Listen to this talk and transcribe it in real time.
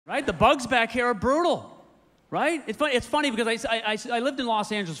Right? The bugs back here are brutal. Right? It's funny because I lived in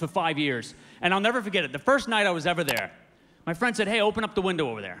Los Angeles for 5 years, and I'll never forget it. The first night I was ever there, my friend said, hey, open up the window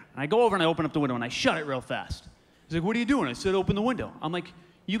over there. And I go over and I open up the window, and I shut it real fast. He's like, what are you doing? I said, open the window. I'm like,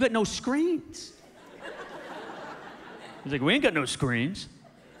 you got no screens. He's like, we ain't got no screens.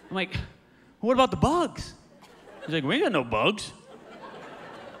 I'm like, what about the bugs? He's like, we ain't got no bugs.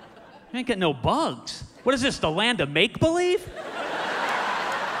 We ain't got no bugs. What is this, the land of make-believe?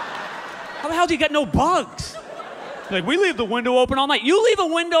 How the hell do you get no bugs? Like, we leave the window open all night. You leave a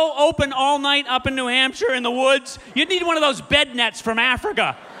window open all night up in New Hampshire in the woods, you'd need one of those bed nets from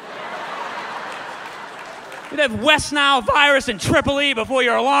Africa. You'd have West Nile virus and Triple E before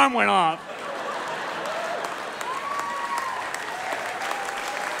your alarm went off.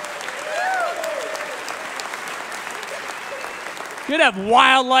 You'd have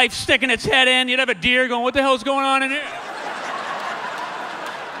wildlife sticking its head in. You'd have a deer going, what the hell's going on in here?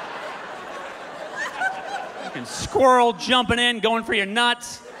 Fucking squirrel jumping in, going for your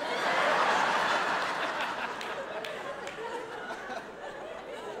nuts.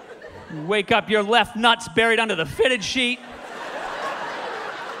 You wake up, your left nut's buried under the fitted sheet.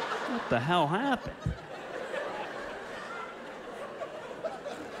 What the hell happened?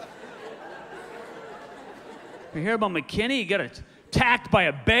 You hear about McKinney? He got attacked by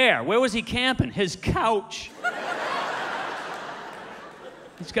a bear. Where was he camping? His couch.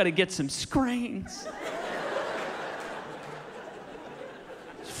 He's got to get some screens.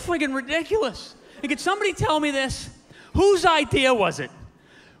 It's friggin' ridiculous. And could somebody tell me this? Whose idea was it?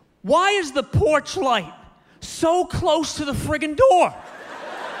 Why is the porch light so close to the friggin' door?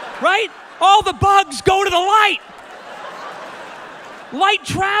 Right? All the bugs go to the light. Light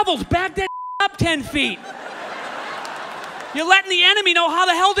travels. Back that up 10 feet. You're letting the enemy know how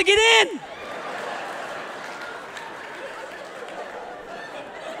the hell to get in.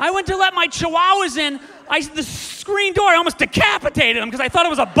 I went to let my chihuahuas in. The screen door, I almost decapitated them because I thought it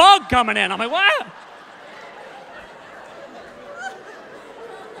was a bug coming in. I'm like, what?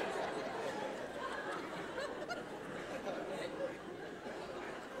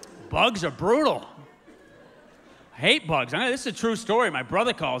 Bugs are brutal. I hate bugs. This is a true story. My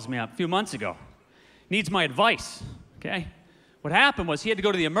brother calls me up a few months ago. Needs my advice, okay? What happened was he had to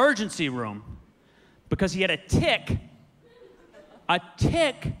go to the emergency room because he had a tick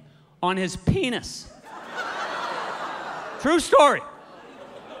on his penis. True story.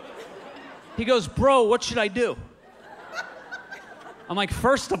 He goes, bro, what should I do? I'm like,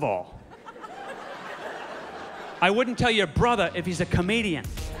 first of all, I wouldn't tell your brother if he's a comedian.